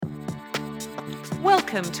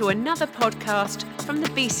Welcome to another podcast from the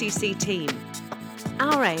BCC team.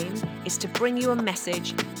 Our aim is to bring you a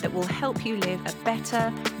message that will help you live a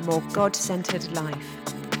better, more God-centered life.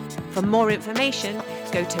 For more information,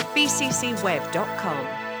 go to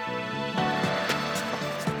bccweb.com.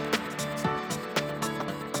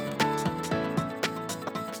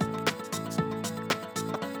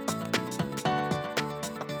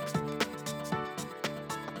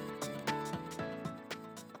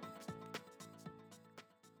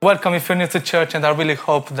 Welcome if you're new to church, and I really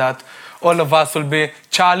hope that all of us will be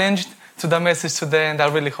challenged to the message today, and I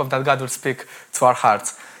really hope that God will speak to our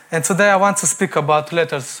hearts. And today I want to speak about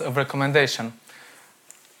letters of recommendation.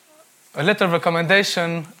 A letter of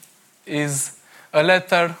recommendation is a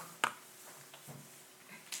letter...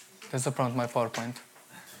 There's a problem with my PowerPoint.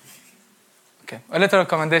 Okay. A letter of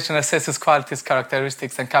recommendation assesses qualities,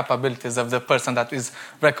 characteristics, and capabilities of the person that is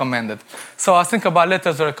recommended. So I was thinking about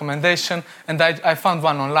letters of recommendation, and I found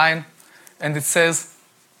one online, and it says,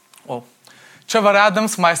 Trevor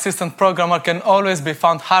Adams, my assistant programmer, can always be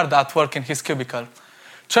found hard at work in his cubicle.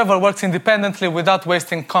 Trevor works independently without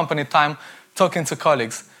wasting company time talking to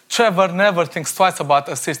colleagues. Trevor never thinks twice about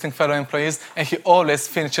assisting fellow employees, and he always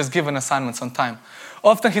finishes given assignments on time.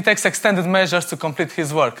 Often he takes extended measures to complete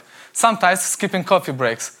his work, sometimes skipping coffee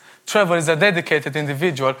breaks. Trevor is a dedicated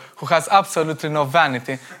individual who has absolutely no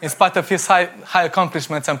vanity in spite of his high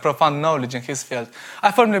accomplishments and profound knowledge in his field.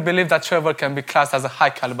 I firmly believe that Trevor can be classed as a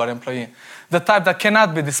high-caliber employee, the type that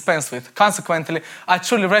cannot be dispensed with. Consequently, I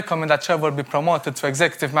truly recommend that Trevor be promoted to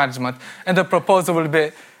executive management, and the proposal will be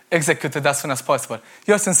executed as soon as possible.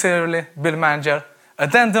 Yours sincerely, Bill Manager.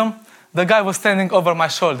 Addendum, the guy was standing over my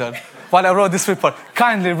shoulder while I wrote this report.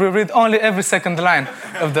 Kindly reread only every second line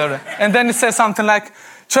of the... And then it says something like,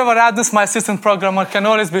 Trevor Adams, my assistant programmer, can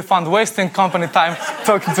always be found wasting company time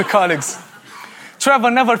talking to colleagues.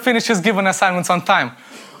 Trevor never finishes given assignments on time.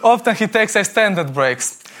 Often he takes extended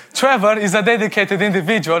breaks. Trevor is a dedicated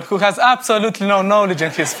individual who has absolutely no knowledge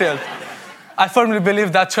in his field. I firmly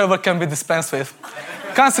believe that Trevor can be dispensed with.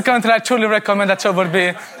 Consequently, I truly recommend that Trevor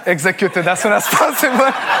be executed as soon as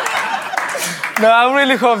possible. No, I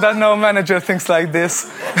really hope that no manager thinks like this.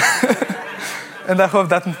 And I hope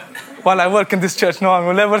that while I work in this church, no one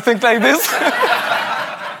will ever think like this.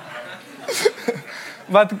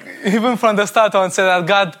 But even from the start, I want to say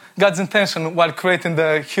that God's intention while creating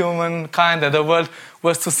the humankind and the world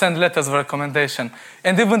was to send letters of recommendation.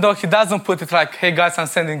 And even though he doesn't put it like, hey guys, I'm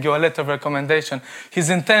sending you a letter of recommendation, his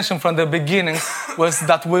intention from the beginning was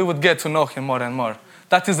that we would get to know him more and more.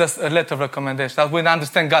 That is a letter of recommendation, that we'd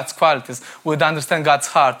understand God's qualities, we'd understand God's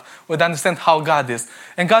heart, we'd understand how God is.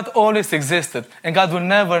 And God always existed, and God will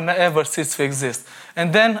never, ever cease to exist.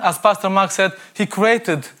 And then, as Pastor Mark said, he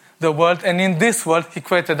created the world, and in this world, he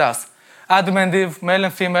created us. Adam and Eve, male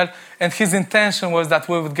and female, and his intention was that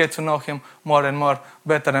we would get to know him more and more,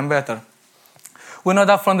 better and better. We know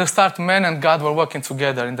that from the start, man and God were working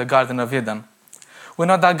together in the Garden of Eden. We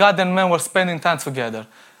know that God and man were spending time together.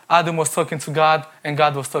 Adam was talking to God, and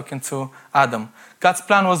God was talking to Adam. God's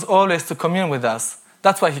plan was always to commune with us.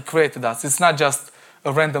 That's why he created us. It's not just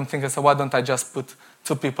a random thing. So why don't I just put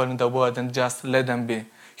two people in the world and just let them be?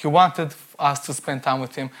 He wanted us to spend time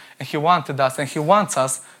with him, and he wanted us, and he wants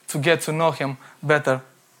us to get to know him better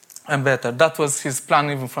and better. That was his plan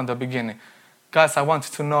even from the beginning. Guys, I want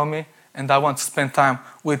you to know me, and I want to spend time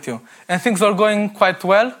with you. And things were going quite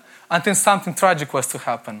well until something tragic was to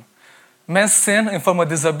happen. Man's sin, in form of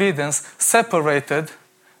disobedience, separated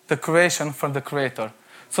the creation from the Creator.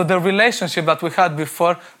 So the relationship that we had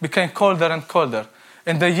before became colder and colder.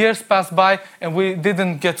 And the years passed by, and we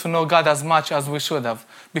didn't get to know God as much as we should have,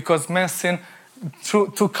 because man's sin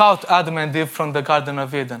took out Adam and Eve from the Garden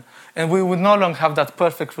of Eden. And we would no longer have that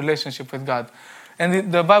perfect relationship with God.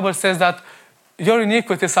 And the Bible says that your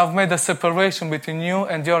iniquities have made a separation between you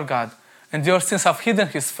and your God, and your sins have hidden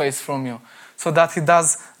his face from you, so that he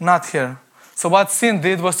does not hear. So what sin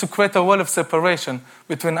did was to create a wall of separation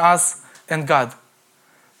between us and God.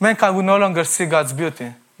 Mankind would no longer see God's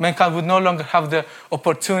beauty. Mankind would no longer have the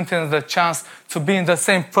opportunity and the chance to be in the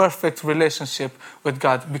same perfect relationship with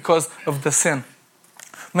God because of the sin.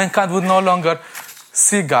 Mankind would no longer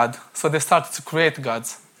see God, so they started to create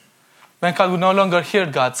gods. Mankind would no longer hear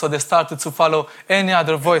God, so they started to follow any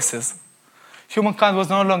other voices. Humankind was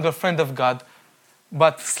no longer a friend of God,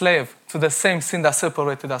 but slave to the same sin that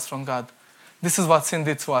separated us from God. This is what sin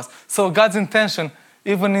did to us. So God's intention,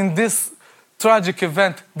 even in this tragic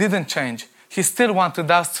event, didn't change. He still wanted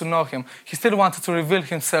us to know him. He still wanted to reveal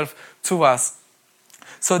himself to us.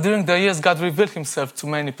 So during the years, God revealed himself to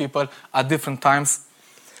many people at different times.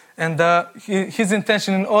 And his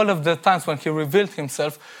intention in all of the times when he revealed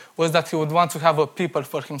himself was that he would want to have a people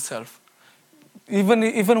for himself.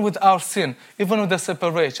 Even with our sin, even with the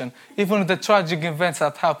separation, even with the tragic events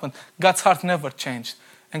that happened, God's heart never changed.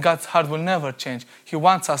 And God's heart will never change. He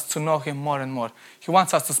wants us to know him more and more. He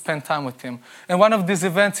wants us to spend time with him. And one of these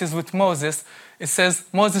events is with Moses. It says,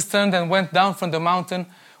 Moses turned and went down from the mountain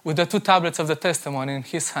with the 2 tablets of the testimony in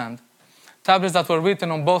his hand. Tablets that were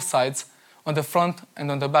written on both sides, on the front and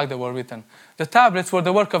on the back they were written. The tablets were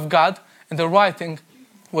the work of God, and the writing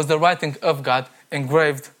was the writing of God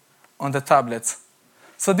engraved on the tablets.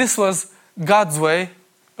 So this was God's way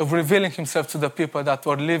of revealing himself to the people that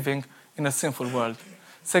were living in a sinful world.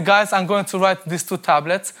 So guys, I'm going to write these 2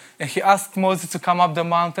 tablets. And he asked Moses to come up the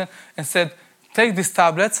mountain and said, take these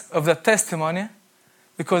tablets of the testimony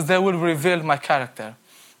because they will reveal my character.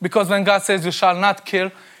 Because when God says you shall not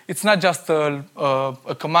kill, it's not just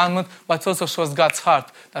a commandment, but it also shows God's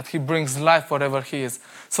heart, that he brings life wherever he is.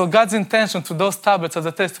 So God's intention to those tablets of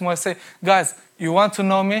the testimony say, guys, you want to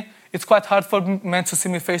know me? It's quite hard for men to see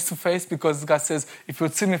me face to face because God says, if you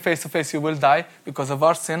see me face to face, you will die because of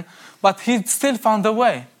our sin. But he still found a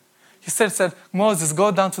way. He still said, Moses,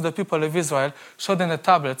 go down to the people of Israel, show them the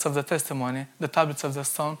tablets of the testimony, the tablets of the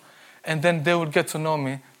stone, and then they will get to know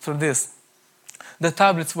me through this. The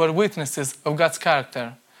tablets were witnesses of God's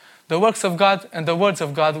character. The works of God and the words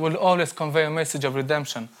of God will always convey a message of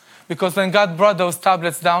redemption. Because when God brought those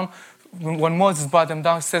tablets down, when Moses brought them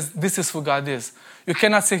down, he says, this is who God is. You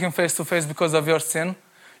cannot see him face to face because of your sin.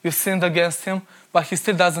 You sinned against him, but he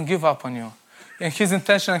still doesn't give up on you. And his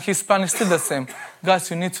intention and his plan is still the same. Guys,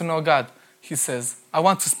 you need to know God, he says. I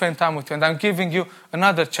want to spend time with you, and I'm giving you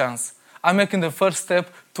another chance. I'm making the first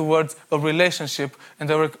step towards a relationship and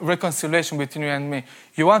the reconciliation between you and me.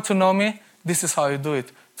 You want to know me? This is how you do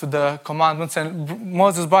it, to the commandments. And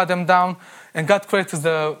Moses brought them down, and God created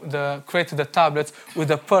the tablets with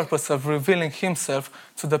the purpose of revealing himself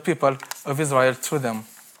to the people of Israel through them.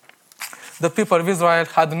 The people of Israel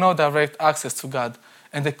had no direct access to God,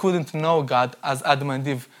 and they couldn't know God as Adam and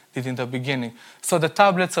Eve did in the beginning. So the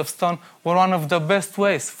tablets of stone were one of the best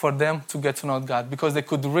ways for them to get to know God, because they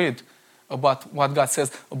could read about what God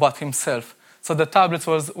says about himself. So the tablets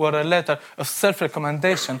were a letter of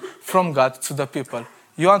self-recommendation from God to the people.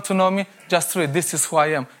 You want to know me? Just read. This is who I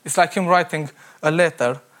am. It's like him writing a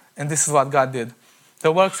letter, and this is what God did.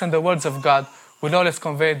 The works and the words of God will always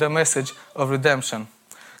convey the message of redemption.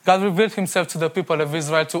 God revealed himself to the people of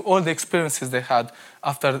Israel through all the experiences they had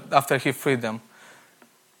after he freed them.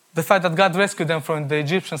 The fact that God rescued them from the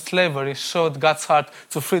Egyptian slavery showed God's heart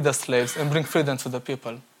to free the slaves and bring freedom to the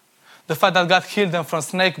people. The fact that God healed them from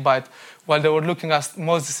snake bite while they were looking at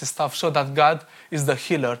Moses' stuff showed that God is the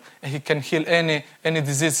healer, and he can heal any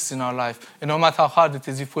diseases in our life. And no matter how hard it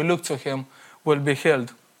is, if we look to him, we'll be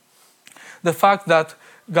healed. The fact that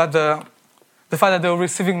they were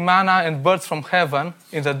receiving manna and birds from heaven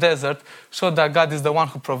in the desert showed that God is the one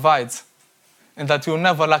who provides, and that you'll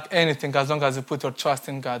never lack anything as long as you put your trust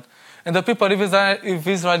in God. And the people of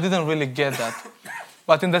Israel didn't really get that.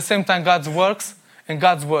 But in the same time, God's works and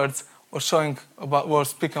God's words were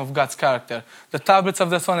speaking of God's character. The tablets of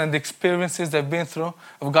the stone and the experiences they've been through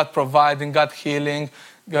of God providing, God healing,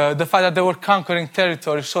 the fact that they were conquering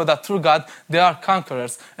territory showed that through God they are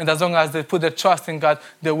conquerors. And as long as they put their trust in God,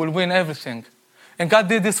 they will win everything. And God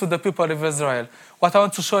did this with the people of Israel. What I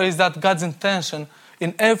want to show is that God's intention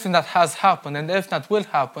in everything that has happened and everything that will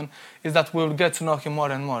happen is that we will get to know him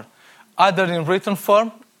more and more. Either in written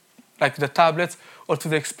form, like the tablets, or to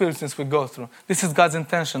the experiences we go through. This is God's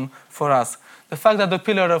intention for us. The fact that the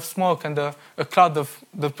pillar of smoke and a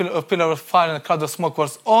pillar of fire and a cloud of smoke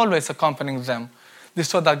was always accompanying them. This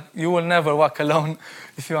showed that you will never walk alone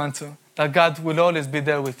if you want to. That God will always be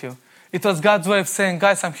there with you. It was God's way of saying,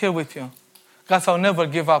 guys, I'm here with you. Guys, I'll never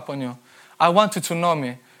give up on you. I want you to know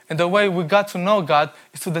me. And the way we got to know God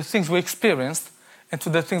is to the things we experienced and to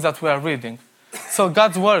the things that we are reading. So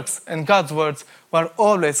God's works and God's words were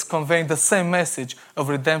always conveying the same message of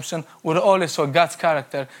redemption, will always show God's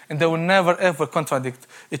character, and they will never ever contradict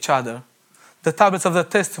each other. The tablets of the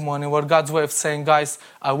testimony were God's way of saying, guys,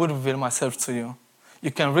 I will reveal myself to you.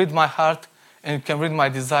 You can read my heart and you can read my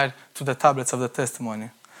desire to the tablets of the testimony.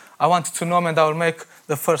 I want you to know me, and I will make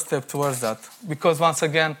the first step towards that. Because once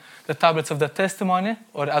again, the tablets of the testimony,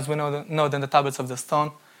 or as we know them, the tablets of the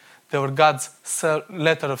stone, they were God's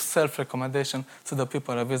letter of self-recommendation to the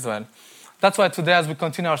people of Israel. That's why today, as we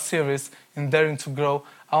continue our series in Daring to Grow,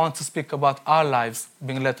 I want to speak about our lives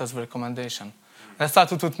being letters of recommendation. And I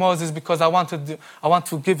started with Moses because I want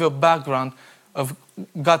to give you a background of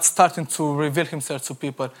God starting to reveal himself to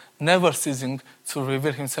people, never ceasing to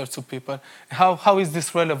reveal himself to people. How is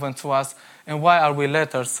this relevant to us, and why are we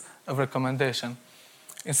letters of recommendation?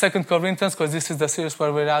 In 2 Corinthians, because this is the series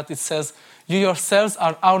where we're at, it says, "You yourselves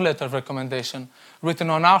are our letter of recommendation, written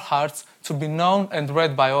on our hearts to be known and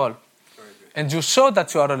read by all. And you show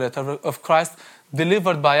that you are a letter of Christ,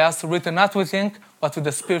 delivered by us, written not with ink, but with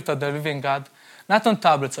the Spirit of the living God, not on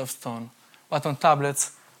tablets of stone, but on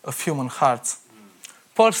tablets of human hearts."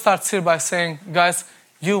 Paul starts here by saying, guys,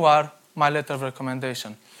 you are my letter of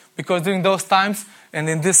recommendation. Because during those times and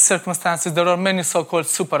in these circumstances, there are many so-called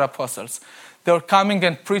super apostles. They were coming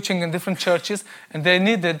and preaching in different churches, and they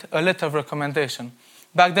needed a letter of recommendation.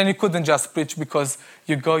 Back then, you couldn't just preach because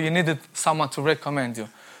you needed someone to recommend you.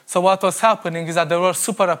 So what was happening is that there were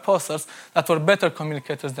super apostles that were better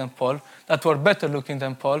communicators than Paul, that were better looking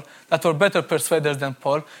than Paul, that were better persuaders than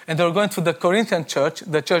Paul, and they were going to the Corinthian church,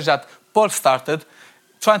 the church that Paul started,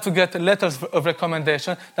 trying to get letters of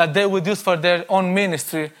recommendation that they would use for their own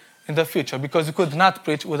ministry in the future, because you could not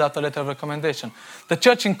preach without a letter of recommendation. The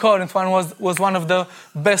church in Corinth was one of the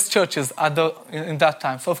best churches in that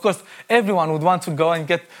time. So, of course, everyone would want to go and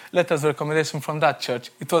get letters of recommendation from that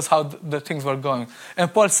church. It was how the things were going.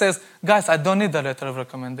 And Paul says, guys, I don't need a letter of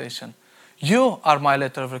recommendation. You are my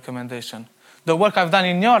letter of recommendation. The work I've done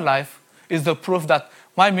in your life is the proof that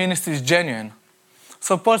my ministry is genuine.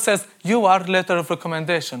 So Paul says, you are letter of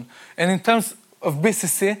recommendation. And in terms of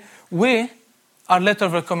BCC, we are letter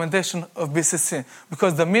of recommendation of BCC.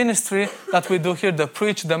 Because the ministry that we do here, the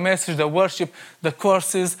preach, the message, the worship, the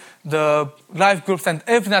courses, the life groups, and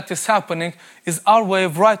everything that is happening is our way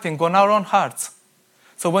of writing on our own hearts.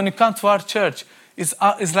 So when you come to our church,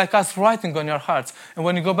 it's like us writing on your hearts. And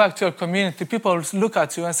when you go back to your community, people look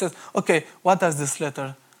at you and say, okay, what does this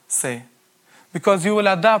letter say? Because you will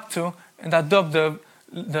adapt to and adopt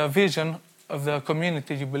the vision of the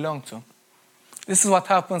community you belong to. This is what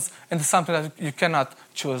happens, and it's something that you cannot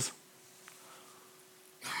choose.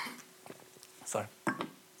 Sorry.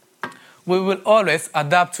 We will always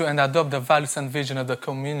adapt to and adopt the values and vision of the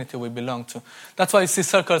community we belong to. That's why you see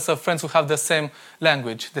circles of friends who have the same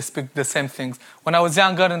language. They speak the same things. When I was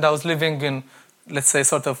younger and I was living in, let's say,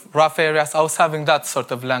 sort of rough areas, I was having that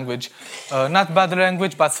sort of language. Not bad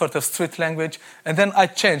language, but sort of street language. And then I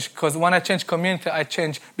changed, because when I changed community, I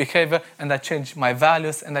changed behavior, and I changed my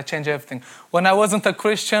values, and I changed everything. When I wasn't a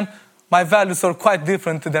Christian, my values were quite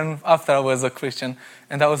different than after I was a Christian.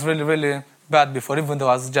 And I was really, really bad before. Even though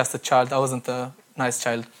I was just a child, I wasn't a nice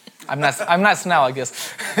child. I'm nice now, I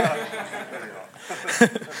guess.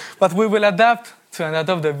 But we will adapt to and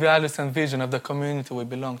adopt the values and vision of the community we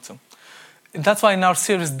belong to. That's why in our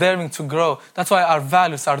series, Daring to Grow, that's why our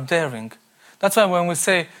values are daring. That's why when we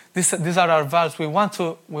say these are our values, we want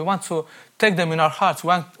to take them in our hearts.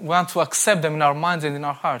 We want to accept them in our minds and in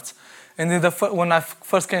our hearts. And when I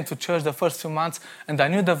first came to church, the first few months, and I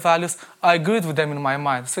knew the values, I agreed with them in my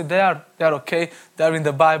mind. So they are okay. They are in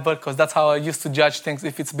the Bible, because that's how I used to judge things.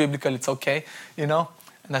 If it's biblical, it's okay,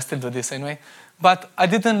 And I still do this anyway. But I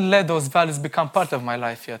didn't let those values become part of my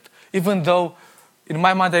life yet, even though in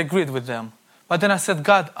my mind I agreed with them. But then I said,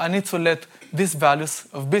 God, I need to let these values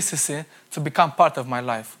of BCC to become part of my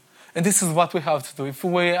life. And this is what we have to do. If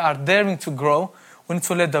we are daring to grow, we need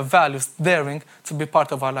to let the values daring to be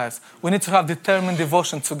part of our lives. We need to have determined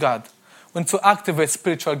devotion to God. We need to activate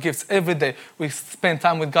spiritual gifts every day. We spend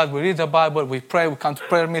time with God. We read the Bible. We pray. We come to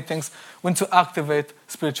prayer meetings. We need to activate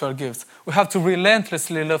spiritual gifts. We have to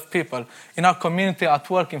relentlessly love people in our community, at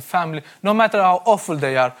work, in family. No matter how awful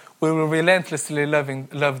they are, we will relentlessly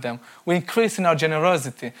love them. We increase in our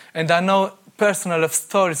generosity. And I know personal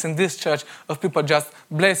stories in this church of people just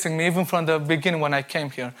blessing me, even from the beginning when I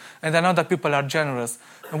came here. And I know that people are generous.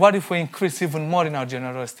 And what if we increase even more in our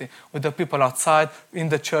generosity with the people outside, in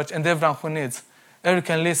the church, and everyone who needs?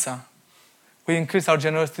 Eric and Lisa, we increase our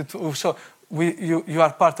generosity to show you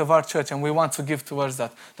are part of our church, and we want to give towards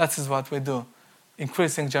that. That is what we do,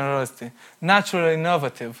 increasing generosity. Naturally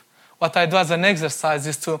innovative. What I do as an exercise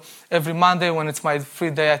is to, every Monday when it's my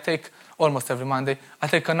free day, almost every Monday, I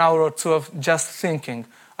take an hour or two of just thinking.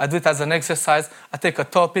 I do it as an exercise. I take a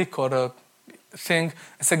topic or a thing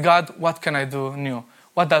and say, God, what can I do new?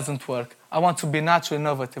 What doesn't work? I want to be naturally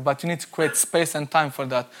innovative, but you need to create space and time for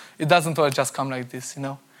that. It doesn't all just come like this,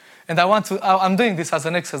 And I'm doing this as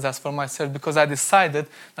an exercise for myself, because I decided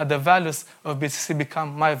that the values of BCC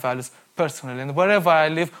become my values personally. And wherever I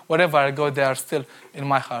live, wherever I go, they are still in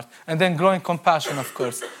my heart. And then growing compassion, of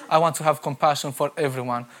course. I want to have compassion for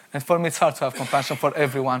everyone. And for me, it's hard to have compassion for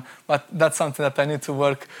everyone. But that's something that I need to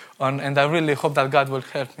work on. And I really hope that God will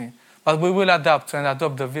help me. But we will adapt and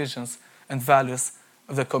adopt the visions and values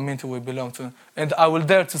of the community we belong to. And I will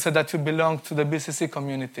dare to say that you belong to the BCC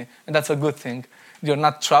community, and that's a good thing. You're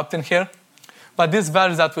not trapped in here. But these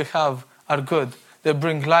values that we have are good. They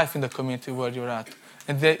bring life in the community where you're at.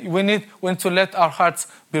 And we need to let our hearts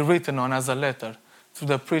be written on as a letter, to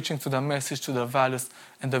the preaching, to the message, to the values,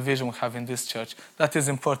 and the vision we have in this church. That is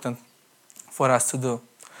important for us to do.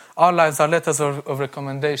 Our lives are letters of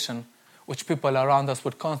recommendation, which people around us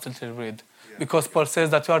would constantly read. Yeah. Because Paul says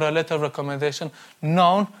that you are a letter of recommendation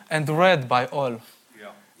known and read by all.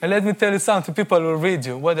 Yeah. And let me tell you something, people will read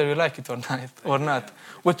you, whether you like it or not.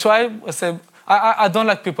 We try, I don't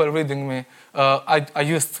like people reading me. I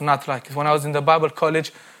used to not like it. When I was in the Bible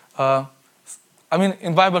college,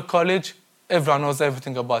 in Bible college, everyone knows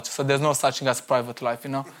everything about you. So there's no such thing as private life,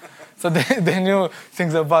 So they knew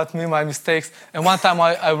things about me, my mistakes. And one time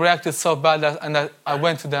I reacted so bad and I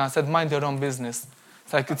went to them and said, mind your own business.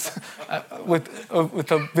 It's like it's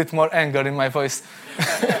with a bit more anger in my voice.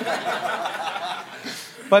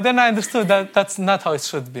 But then I understood that that's not how it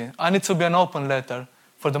should be. I need to be an open letter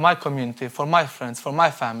for my community, for my friends, for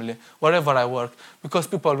my family, wherever I work, because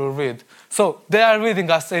people will read. So they are reading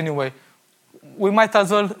us anyway. We might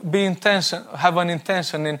as well have an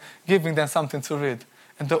intention in giving them something to read.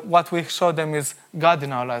 And what we show them is God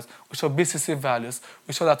in our lives. We show BCC values.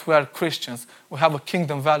 We show that we are Christians. We have a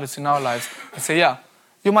kingdom values in our lives. And say, yeah,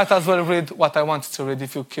 you might as well read what I want you to read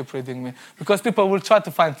if you keep reading me. Because people will try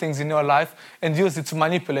to find things in your life and use it to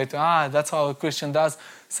manipulate. That's how a Christian does.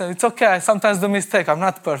 So it's okay. I sometimes do mistake. I'm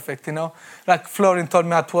not perfect, Like Florin told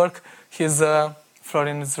me at work,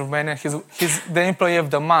 Florin is Romanian. He's the employee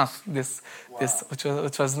of the month,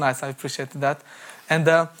 which was nice. I appreciated that.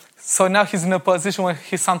 And so now he's in a position where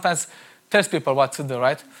he sometimes tells people what to do,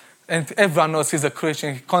 right? And everyone knows he's a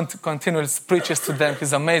Christian. He continually preaches to them.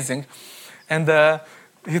 He's amazing. And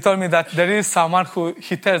he told me that there is someone who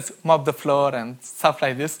he tells mop the floor and stuff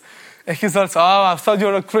like this. And he's also, I thought you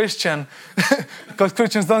were a Christian. Because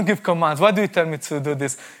Christians don't give commands. Why do you tell me to do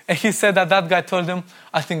this? And he said that guy told him,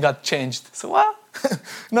 I think God changed. So what?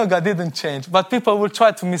 No, God didn't change. But people will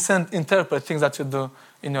try to misinterpret things that you do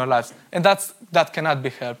in your lives. And that cannot be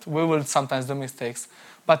helped. We will sometimes do mistakes.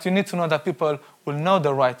 But you need to know that people will know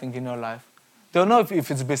the right thing in your life. They'll know if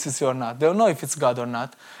it's BCC or not. They'll know if it's God or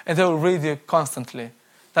not. And they will read you constantly.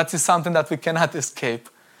 That is something that we cannot escape.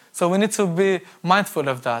 So we need to be mindful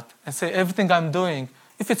of that and say everything I'm doing,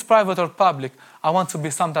 if it's private or public, I want to be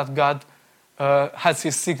something that God has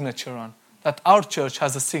his signature on, that our church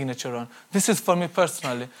has a signature on. This is for me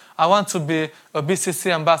personally. I want to be a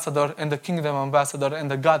BCC ambassador and the kingdom ambassador and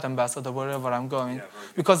the God ambassador wherever I'm going.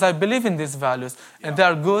 Because I believe in these values and they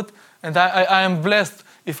are good, and I am blessed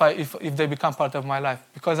if they become part of my life,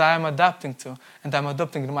 because I am adapting to and I'm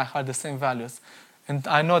adopting in my heart the same values. And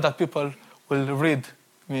I know that people will read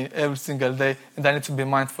me every single day, and I need to be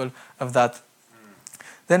mindful of that.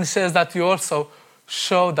 Then it says that you also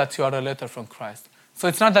show that you are a letter from Christ. So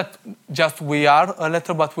it's not that just we are a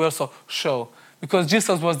letter, but we also show. Because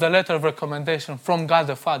Jesus was the letter of recommendation from God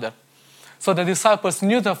the Father. So the disciples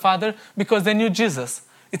knew the Father because they knew Jesus.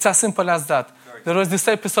 It's as simple as that. There was this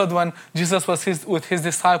episode when Jesus was with his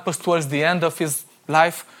disciples towards the end of his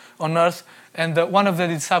life on earth, and one of the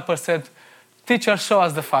disciples said, "Teacher, show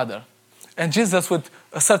us the Father." And Jesus, with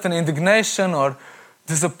a certain indignation or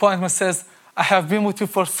disappointment, says, "I have been with you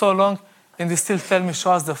for so long, and you still tell me,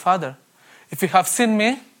 show us the Father. If you have seen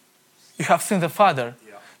me, you have seen the Father."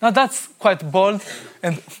 Yeah. Now that's quite bold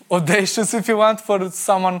and audacious, if you want, for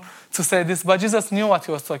someone to say this, but Jesus knew what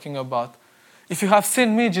he was talking about. If you have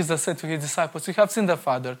seen me, Jesus said to his disciples, you have seen the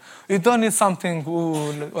Father. You don't need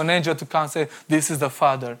an angel to come and say, this is the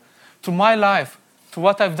Father. To my life, to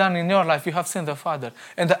what I've done in your life, you have seen the Father.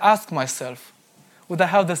 And I ask myself, would I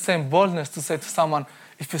have the same boldness to say to someone,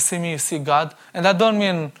 if you see me, you see God? And I don't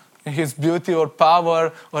mean in his beauty or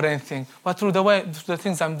power or anything, but through the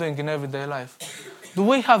things I'm doing in everyday life. Do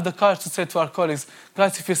we have the courage to say to our colleagues,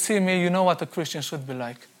 guys, if you see me, you know what a Christian should be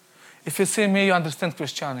like. If you see me, you understand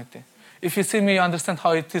Christianity. If you see me, you understand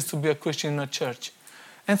how it is to be a Christian in a church.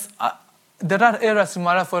 And there are areas in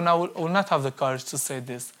my life when I will not have the courage to say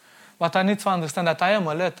this. But I need to understand that I am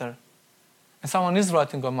a letter. And someone is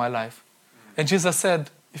writing on my life. And Jesus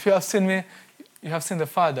said, if you have seen me, you have seen the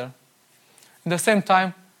Father. At the same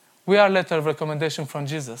time, we are a letter of recommendation from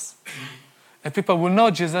Jesus. And people will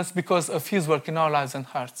know Jesus because of his work in our lives and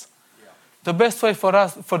hearts. Yeah. The best way for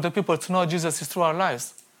the people to know Jesus is through our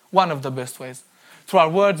lives. One of the best ways. Through our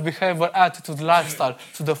words, behavior, attitude, lifestyle,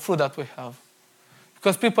 to the fruit that we have.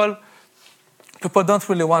 Because people don't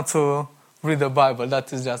really want to read the Bible.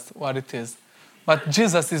 That is just what it is. But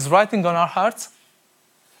Jesus is writing on our hearts,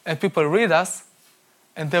 and people read us,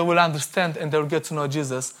 And they will understand and they will get to know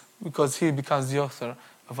Jesus because he becomes the author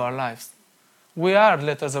of our lives. We are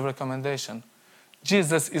letters of recommendation.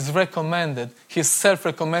 Jesus is recommended. He's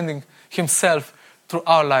self-recommending himself through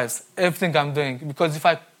our lives, everything I'm doing. Because if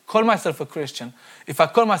I call myself a Christian, if I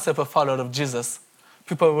call myself a follower of Jesus,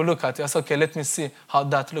 people will look at you and say, okay, let me see how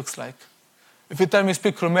that looks like. If you tell me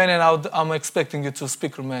speak Romanian, I'm expecting you to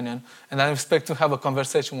speak Romanian, and I expect to have a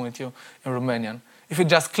conversation with you in Romanian. If you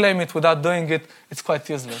just claim it without doing it, it's quite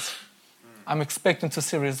useless. I'm expecting to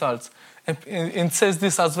see results. And it says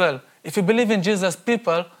this as well. If you believe in Jesus,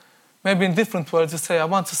 people, maybe in different words, you say, I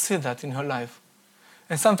want to see that in your life.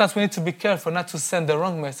 And sometimes we need to be careful not to send the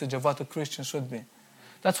wrong message of what a Christian should be.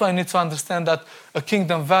 That's why we need to understand that a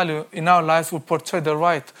kingdom value in our lives will portray the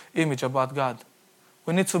right image about God.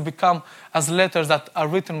 We need to become as letters that are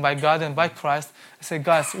written by God and by Christ and say,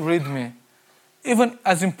 guys, read me. Even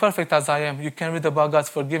as imperfect as I am, you can read about God's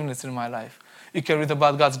forgiveness in my life. You can read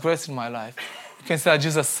about God's grace in my life. You can say that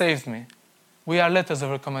Jesus saved me. We are letters of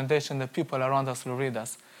recommendation that people around us will read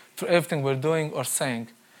us through everything we're doing or saying.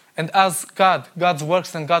 And as God's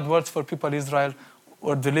works and God's words for people of Israel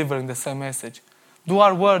were delivering the same message. Do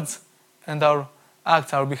our words and our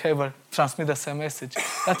acts, our behavior, transmit the same message?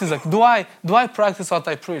 That is like, do I practice what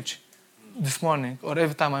I preach this morning or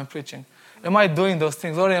every time I'm preaching? Am I doing those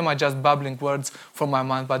things or am I just babbling words from my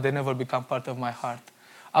mind but they never become part of my heart?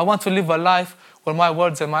 I want to live a life where my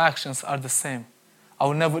words and my actions are the same.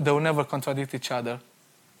 They will never contradict each other.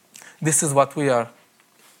 This is what we are.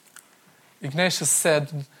 Ignatius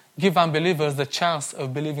said, give unbelievers the chance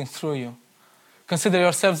of believing through you. Consider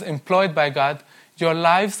yourselves employed by God, your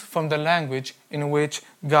lives from the language in which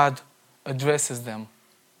God addresses them.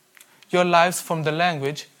 Your lives from the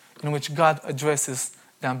language in which God addresses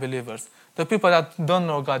the unbelievers. The people that don't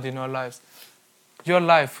know God in your lives, your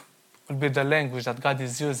life will be the language that God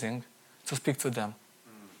is using to speak to them.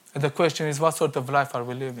 And the question is, what sort of life are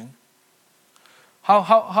we living?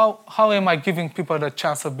 How am I giving people the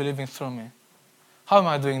chance of believing through me? How am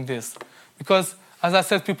I doing this? Because, as I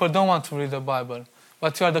said, people don't want to read the Bible.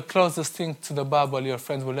 But you are the closest thing to the Bible your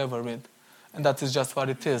friends will ever read. And that is just what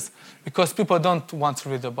it is. Because people don't want to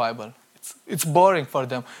read the Bible. It's boring for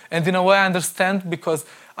them. And in a way I understand because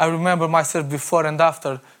I remember myself before and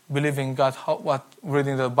after believing God, what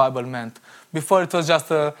reading the Bible meant. Before it was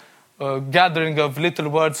just a gathering of little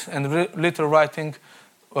words and little writing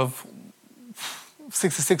of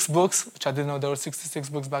 66 books, which I didn't know there were 66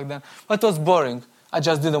 books back then. But it was boring. I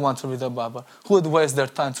just didn't want to read the Bible. Who would waste their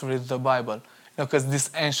time to read the Bible? Because this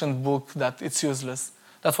ancient book, that it's useless.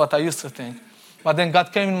 That's what I used to think. But then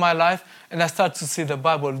God came in my life and I started to see the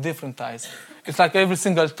Bible with different eyes. It's like every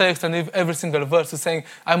single text and every single verse is saying,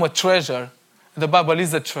 I'm a treasure. The Bible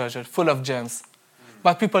is a treasure, full of gems.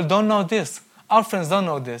 But people don't know this. Our friends don't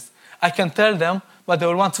know this. I can tell them, but they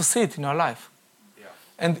will want to see it in your life. Yeah.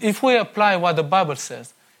 And if we apply what the Bible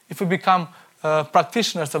says, if we become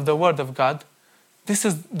practitioners of the Word of God, this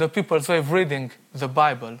is the people's way of reading the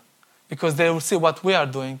Bible. Because they will see what we are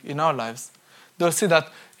doing in our lives. They will see that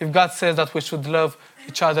if God says that we should love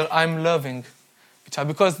each other, I'm loving each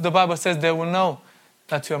other. Because the Bible says they will know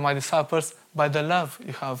that you are my disciples by the love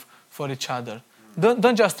you have for each other.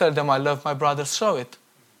 Don't just tell them I love my brothers, show it.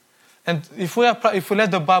 And if we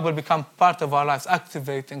let the Bible become part of our lives,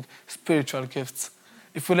 activating spiritual gifts,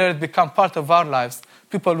 if we let it become part of our lives,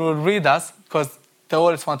 people will read us because they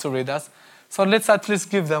always want to read us. So let's at least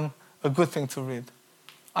give them a good thing to read.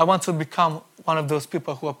 I want to become one of those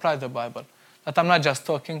people who apply the Bible. That I'm not just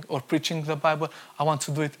talking or preaching the Bible. I want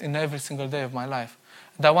to do it in every single day of my life.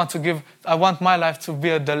 And I want my life to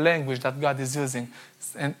be the language that God is using.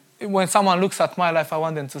 And when someone looks at my life, I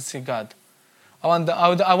want them to see God. I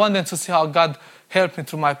want them to see how God helped me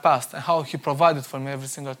through my past and how He provided for me every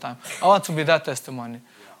single time. I want to be that testimony.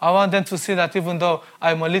 I want them to see that even though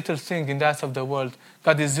I'm a little thing in the eyes of the world,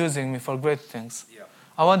 God is using me for great things. Yeah.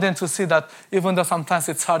 I want them to see that even though sometimes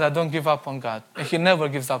it's hard, I don't give up on God. And He never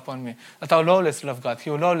gives up on me. That I will always love God. He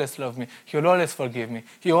will always love me. He will always forgive me.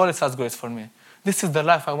 He always has grace for me. This is the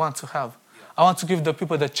life I want to have. Yeah. I want to give the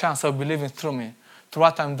people the chance of believing through me, through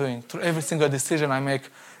what I'm doing, through every single decision I make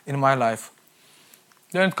in my life.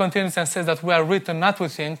 Then it continues and says that we are written not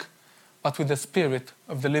with ink, but with the Spirit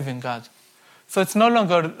of the living God. So it's no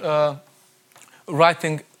longer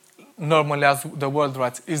writing normally as the world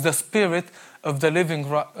writes. It's the Spirit of the living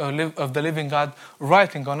God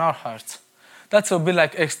writing on our hearts. That's a bit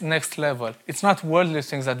like next level. It's not worldly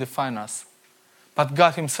things that define us, but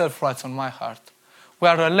God Himself writes on my heart. We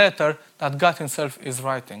are a letter that God Himself is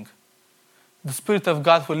writing. The Spirit of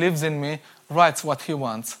God who lives in me writes what He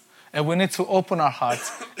wants. And we need to open our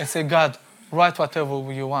hearts and say, God, write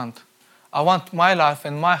whatever you want. I want my life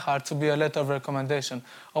and my heart to be a letter of recommendation.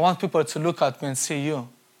 I want people to look at me and see you.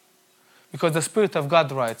 Because the Spirit of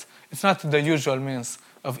God writes. It's not the usual means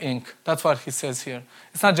of ink. That's what he says here.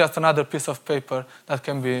 It's not just another piece of paper that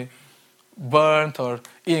can be burnt or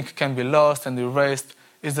ink can be lost and erased.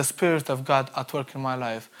 It's the Spirit of God at work in my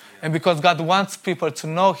life. And because God wants people to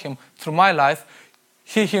know him through my life,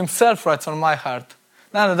 he himself writes on my heart.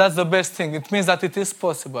 Now, that's the best thing. It means that it is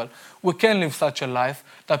possible. We can live such a life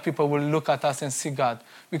that people will look at us and see God.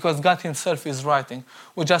 Because God himself is writing.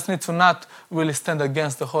 We just need to not really stand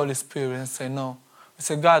against the Holy Spirit and say no. We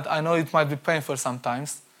say, God, I know it might be painful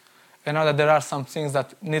sometimes. I know that there are some things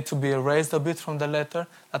that need to be erased a bit from the letter,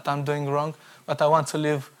 that I'm doing wrong. But I want to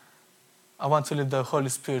leave the Holy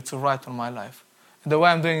Spirit to write on my life. And the way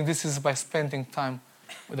I'm doing this is by spending time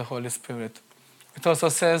with the Holy Spirit. It also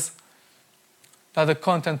says that the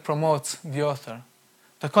content promotes the author.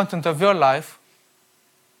 The content of your life,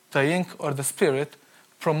 the ink or the Spirit,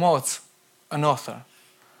 promotes an author.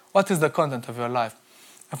 What is the content of your life?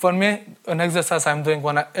 And for me, an exercise I'm doing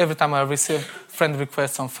every time I receive friend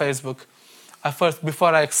requests on Facebook,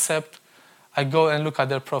 before I accept, I go and look at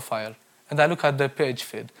their profile. And I look at their page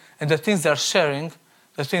feed. And the things they're sharing,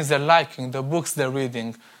 the things they're liking, the books they're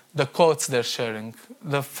reading, the quotes they're sharing,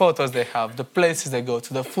 the photos they have, the places they go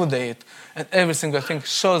to, the food they eat, and every single thing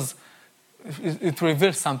shows, it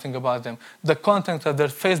reveals something about them. The content of their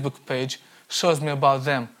Facebook page shows me about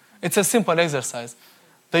them. It's a simple exercise.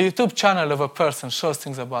 The YouTube channel of a person shows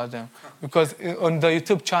things about them. Because on the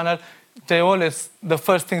YouTube channel, the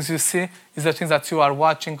first things you see is the things that you are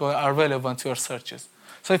watching or are relevant to your searches.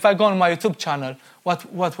 So if I go on my YouTube channel,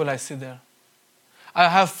 what will I see there? I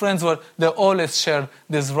have friends where they always share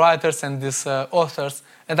these writers and these authors,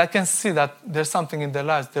 and I can see that there's something in their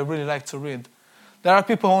lives they really like to read. There are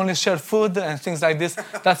people who only share food and things like this.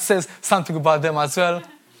 That says something about them as well.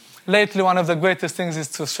 Lately, one of the greatest things is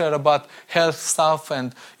to share about health stuff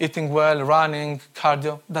and eating well, running,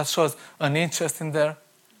 cardio. That shows an interest in there.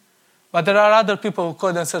 But there are other people who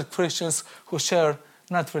call themselves Christians who share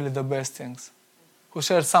not really the best things, who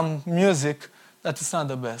share some music that is not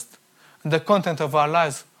the best. And the content of our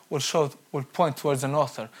lives will point towards an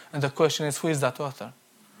author. And the question is, who is that author?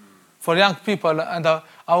 For young people, and I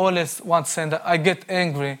always want to say that I get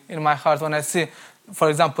angry in my heart when I see, for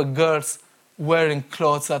example, girls wearing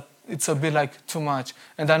clothes that it's a bit like too much.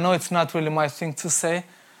 And I know it's not really my thing to say,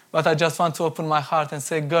 but I just want to open my heart and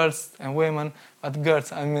say, girls and women, but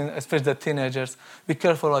girls, I mean, especially the teenagers, be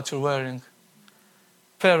careful what you're wearing.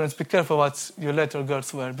 Parents, be careful what you let your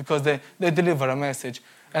girls wear, because they deliver a message.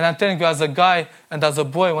 And I'm telling you, as a guy and as a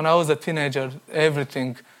boy, when I was a teenager,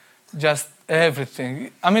 everything, just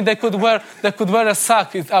everything. I mean, they could wear a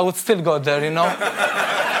sock. I would still go there, you know.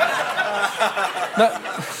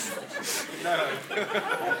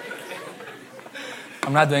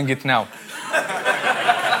 I'm not doing it now.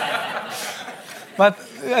 But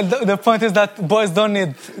the point is that boys don't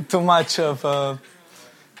need too much of...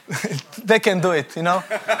 they can do it, you know.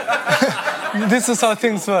 This is how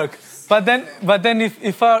things work. But then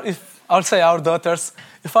if I'll say our daughters,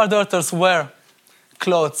 if our daughters wear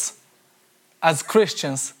clothes as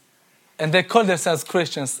Christians, and they call themselves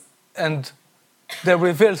Christians, and they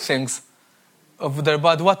reveal things of their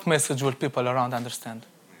body, what message will people around understand?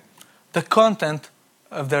 The content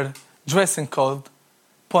of their dressing code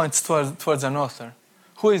points towards an author.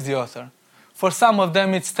 Who is the author? For some of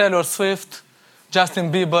them, it's Taylor Swift,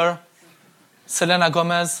 Justin Bieber, Selena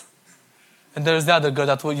Gomez, and there's the other girl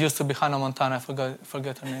that used to be Hannah Montana. I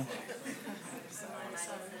forget her name.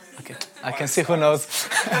 Okay, I can see who knows.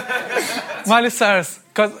 Miley Cyrus.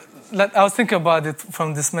 Because I was thinking about it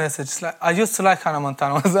from this message. I used to like Hannah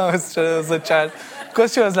Montana when I was a child,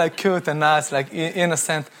 because she was like cute and nice, like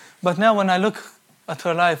innocent. But now when I look at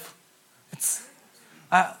her life,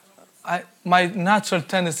 my natural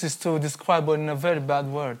tendency is to describe her in a very bad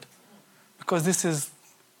word, because this is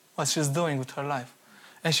what she's doing with her life.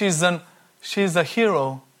 And she's a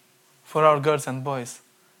hero for our girls and boys.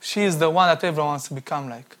 She is the one that everyone wants to become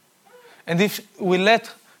like. And if we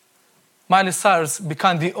let Miley Cyrus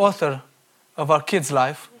become the author of our kids'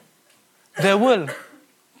 life, they will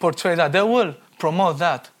portray that. They will promote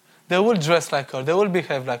that. They will dress like her. They will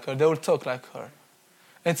behave like her. They will talk like her.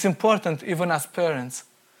 It's important even as parents.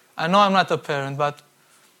 I know I'm not a parent, but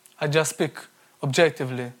I just speak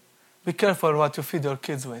objectively. Be careful what you feed your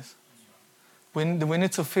kids with. We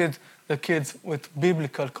need to feed the kids with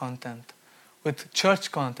biblical content, with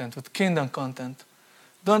church content, with kingdom content.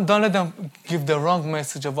 Don't let them give the wrong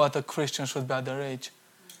message of what a Christian should be at their age.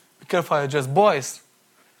 Be careful how you dress. Boys.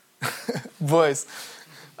 Boys.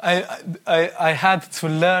 I had to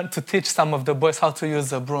learn to teach some of the boys how to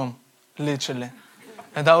use a broom literally.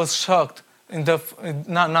 And I was shocked.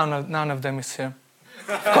 None of them is here.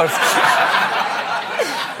 Of course.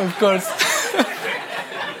 Of course.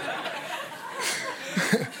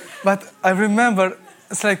 But I remember,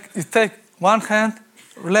 it's like you take one hand,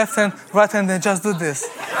 left hand, right hand, and just do this.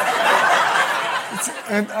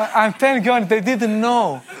 And I'm telling you, they didn't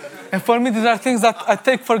know. And for me, these are things that I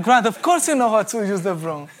take for granted. Of course you know how to use the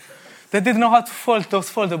broom. They didn't know how to fold those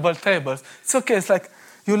foldable tables. It's okay, it's like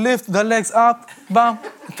you lift the legs up, bam,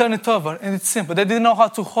 turn it over, and it's simple. They didn't know how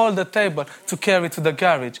to hold the table to carry it to the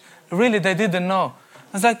garage. Really, they didn't know.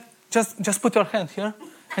 I was like, just put your hand here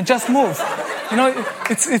and just move. You know,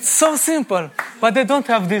 it's so simple, but they don't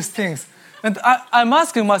have these things. And I'm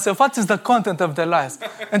asking myself, what is the content of their lives?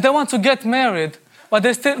 And they want to get married, but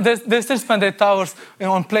they still spend 8 hours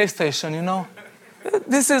on PlayStation, you know.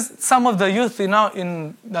 This is some of the youth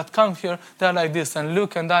that come here, they're like this. And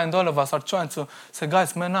Luke and I and all of us are trying to say,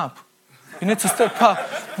 guys, man up. You need to step up.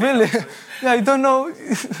 Really? Yeah, you don't know.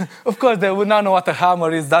 Of course, they will not know what a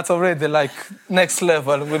hammer is. That's already like next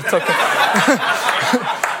level. We're talking.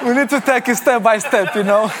 We need to take it step by step, you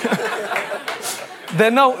know. They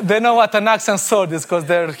know what an axe and sword is because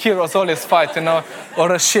their heroes always fight, you know,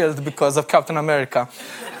 or a shield because of Captain America.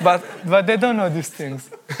 But they don't know these things.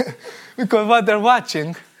 Because what they're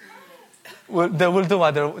watching, they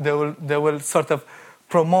will sort of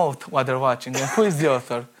promote what they're watching. And who is the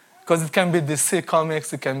author? Because it can be DC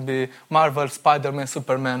Comics, it can be Marvel, Spider-Man,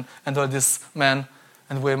 Superman, and all these men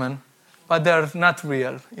and women. But they're not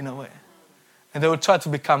real, in a way. And they will try to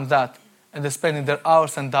become that. And they're spending their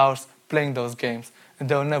hours and hours playing those games. And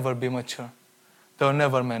they will never be mature. They will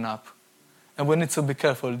never man up. And we need to be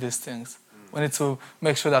careful with these things. We need to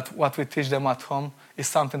make sure that what we teach them at home is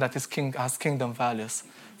something that has kingdom values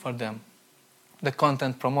for them. The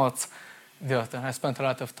content promotes the author. I spent a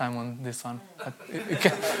lot of time on this one. But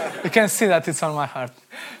you can see that it's on my heart.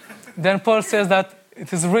 Then Paul says that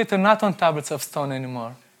it is written not on tablets of stone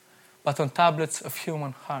anymore, but on tablets of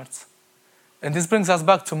human hearts. And this brings us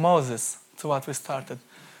back to Moses, to what we started.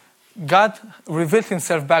 God revealed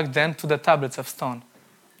himself back then to the tablets of stone,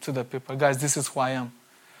 to the people. Guys, this is who I am.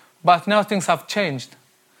 But now things have changed.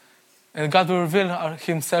 And God will reveal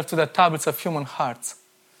himself to the tablets of human hearts.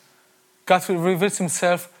 God will reveal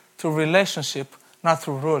himself through relationship, not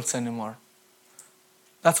through rules anymore.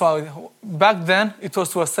 That's why back then it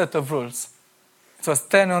was to a set of rules. It was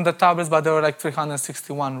 10 on the tablets, but there were like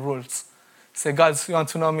 361 rules. Say, God, if you want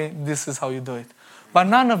to know me, this is how you do it. But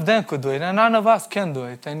none of them could do it, and none of us can do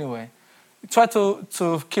it anyway. Try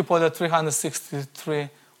to keep all the 363 or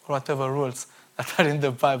whatever rules that are in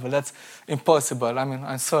the Bible. That's impossible. I mean,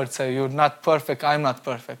 I'm sorry to say, you're not perfect, I'm not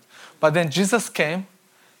perfect. But then Jesus came,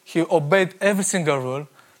 he obeyed every single rule.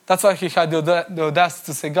 That's why he had the audacity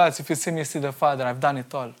to say, guys, if you see me, see the Father, I've done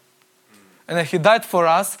it all. And then he died for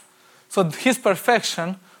us, so his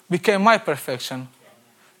perfection became my perfection.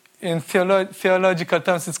 In theological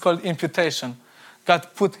terms, it's called imputation. God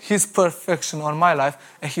put his perfection on my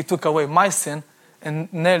life, and he took away my sin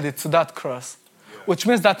and nailed it to that cross. Which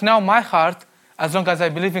means that now my heart, as long as I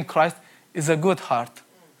believe in Christ, is a good heart.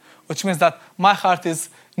 Which means that my heart is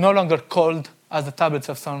no longer cold as the tablets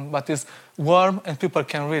of stone, but is warm and people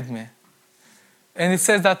can read me. And it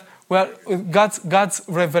says that God's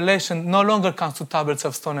revelation no longer comes to tablets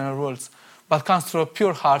of stone and rules, but comes through a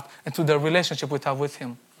pure heart and to the relationship we have with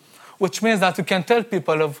him. Which means that you can tell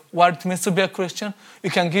people of what it means to be a Christian. You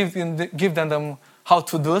can give them how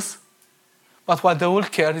to do this. But what they will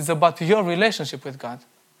care is about your relationship with God.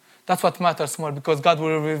 That's what matters more, because God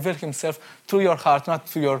will reveal himself through your heart, not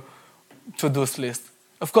through your to-dos list.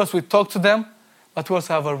 Of course, we talk to them, but we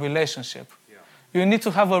also have a relationship. Yeah. You need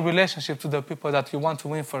to have a relationship to the people that you want to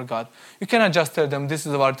win for God. You cannot just tell them, this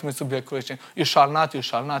is what it means to be a Christian. You shall not, you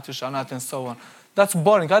shall not, you shall not, and so on. That's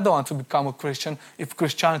boring. I don't want to become a Christian if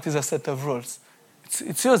Christianity is a set of rules.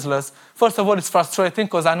 It's useless. First of all, it's frustrating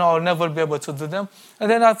because I know I'll never be able to do them.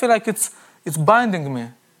 And then I feel like it's binding me.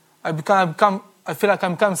 I feel like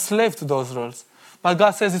I'm becoming a slave to those rules. But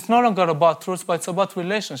God says it's no longer about rules, but it's about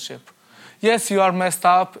relationship. Yes, you are messed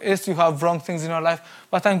up. Yes, you have wrong things in your life.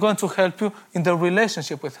 But I'm going to help you in the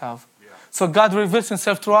relationship we have. Yeah. So God reveals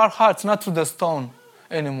himself through our hearts, not through the stone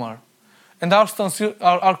anymore. And our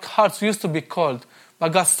hearts used to be cold, but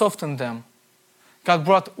God softened them. God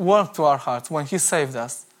brought warmth to our hearts when he saved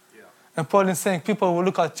us. Yeah. And Paul is saying people will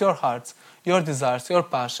look at your hearts, your desires, your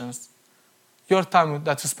passions, your time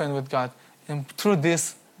that you spend with God. And through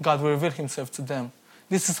this, God will reveal himself to them.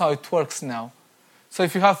 This is how it works now. So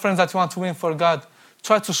if you have friends that you want to win for God,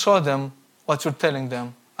 try to show them what you're telling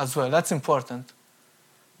them as well. That's important.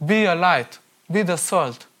 Be a light. Be the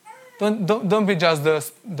salt. Don't be just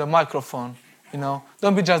the microphone, you know.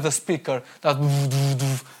 Don't be just the speaker that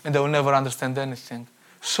and they will never understand anything.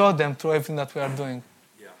 Show them through everything that we are doing.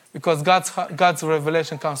 Yeah. Because God's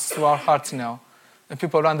revelation comes through our hearts now. And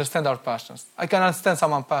people understand our passions. I can understand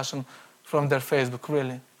someone's passion from their Facebook,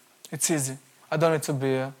 really. It's easy. I don't need to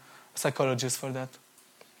be a psychologist for that.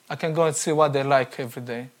 I can go and see what they like every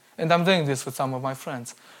day. And I'm doing this with some of my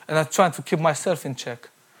friends. And I'm trying to keep myself in check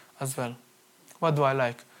as well. What do I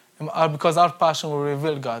like? Because our passion will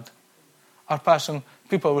reveal God. Our passion,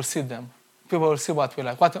 people will see them. People will see what we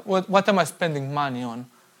like. What am I spending money on?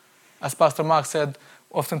 As Pastor Mark said,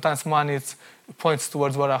 oftentimes money points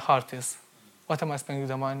towards where our heart is. What am I spending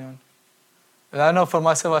the money on? And I know for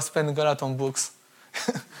myself, I'm spending a lot on books.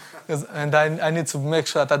 And I need to make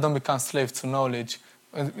sure that I don't become slave to knowledge.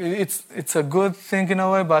 It's a good thing in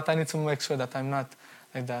a way, but I need to make sure that I'm not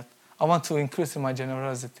like that. I want to increase in my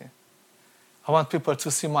generosity. I want people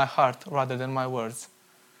to see my heart rather than my words.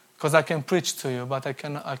 Because I can preach to you, but I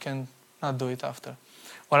can not do it after.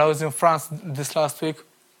 When I was in France this last week,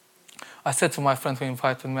 I said to my friend who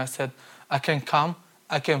invited me, I said, I can come,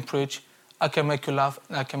 I can preach, I can make you laugh,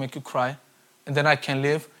 and I can make you cry, and then I can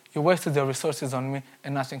leave. You wasted your resources on me,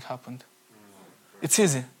 and nothing happened. It's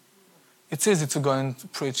easy. It's easy to go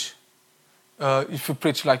and preach if you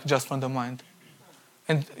preach like just from the mind.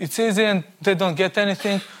 And it's easy, and they don't get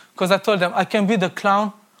anything, because I told them, I can be the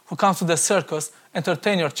clown who comes to the circus,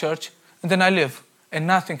 entertain your church, and then I leave, and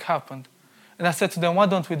nothing happened. And I said to them, why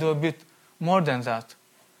don't we do a bit more than that?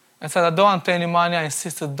 I said, I don't want any money. I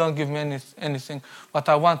insisted, don't give me anything, but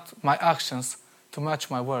I want my actions to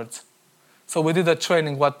match my words. So we did a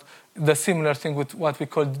training, the similar thing with what we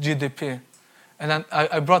call GDP. And then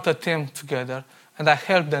I brought a team together, and I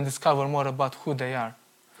helped them discover more about who they are.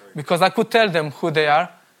 Because I could tell them who they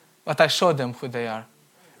are, but I showed them who they are.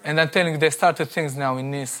 And I'm telling you, they started things now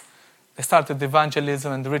in Nice. They started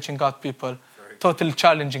evangelism and reaching out people, totally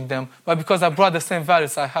challenging them. But because I brought the same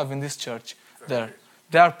values I have in this church there.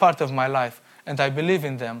 They are part of my life, and I believe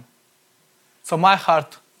in them. So my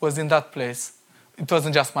heart was in that place. It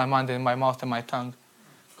wasn't just my mind and my mouth and my tongue.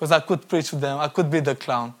 Because I could preach to them, I could be the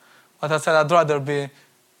clown. But I said, I'd rather be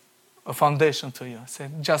a foundation to you. I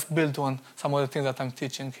said, just build on some of the things that I'm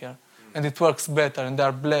teaching here. And it works better, and they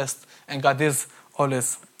are blessed, and God is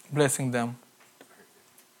always blessing them.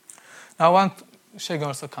 Now I want, Shagan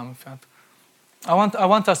also come in front. I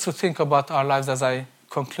want us to think about our lives as I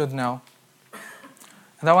conclude now.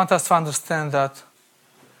 And I want us to understand that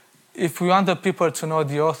if we want the people to know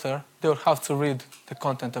the author, they will have to read the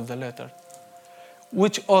content of the letter.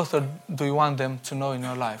 Which author do you want them to know in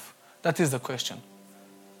your life? That is the question.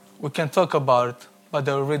 We can talk about it, but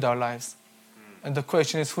they will read our lives. And the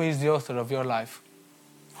question is, who is the author of your life?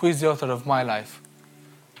 Who is the author of my life?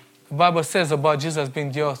 The Bible says about Jesus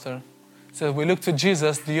being the author. It says we look to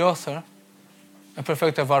Jesus, the author and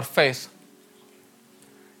perfecter of our faith.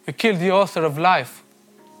 We kill the author of life,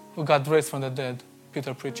 who got raised from the dead,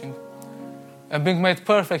 Peter preaching. And being made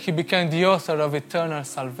perfect, he became the author of eternal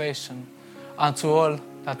salvation unto all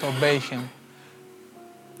that obey him.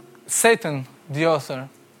 Satan, the author,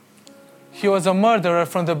 he was a murderer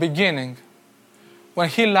from the beginning. When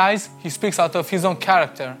he lies, he speaks out of his own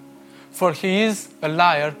character, for he is a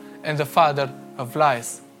liar and the father of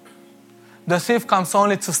lies. The thief comes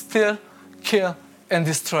only to steal, kill, and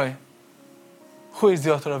destroy. Who is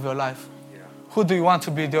the author of your life? Who do you want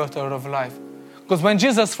to be the author of life? Because when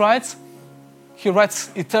Jesus writes, he writes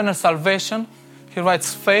eternal salvation, he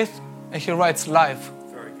writes faith, and he writes life.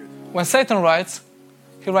 Very good. When Satan writes,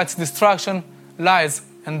 he writes destruction, lies,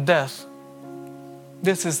 and death.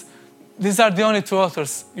 These are the only two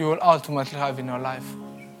authors you will ultimately have in your life.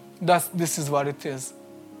 This is what it is.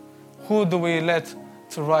 Who do we let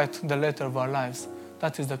to write the letter of our lives?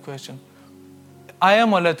 That is the question. I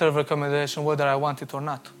am a letter of recommendation whether I want it or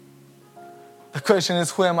not. The question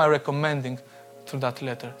is, who am I recommending through that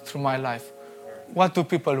letter, through my life? What do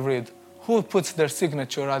people read? Who puts their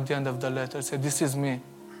signature at the end of the letter? Say, this is me.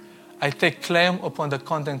 I take claim upon the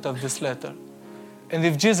content of this letter. And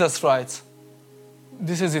if Jesus writes,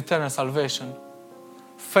 this is eternal salvation,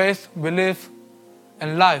 faith, belief,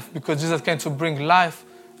 and life, because Jesus came to bring life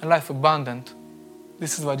and life abundant.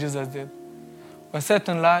 This is what Jesus did. When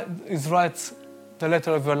Satan writes the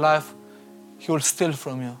letter of your life, he will steal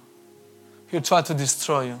from you. He will try to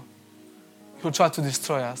destroy you. He will try to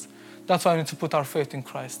destroy us. That's why we need to put our faith in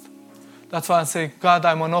Christ. That's why I say, God,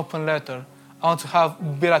 I'm an open letter. I want to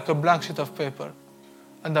be like a blank sheet of paper.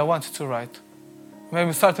 And I want you to write.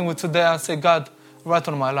 Maybe starting with today, I'll say, God, write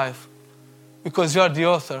on my life. Because you are the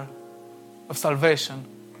author of salvation.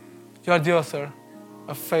 You are the author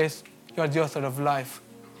of faith. You are the author of life.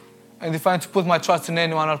 And if I need to put my trust in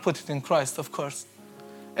anyone, I'll put it in Christ, of course.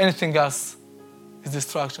 Anything else is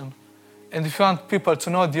destruction. And if you want people to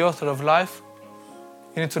know the author of life,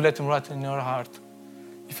 you need to let him write in your heart.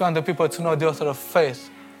 If you want the people to know the author of faith,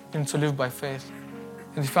 you need to live by faith.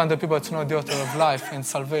 And if you want the people to know the author of life and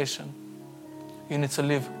salvation, you need to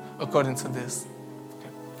live according to this. Okay.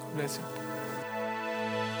 Bless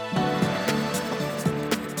you.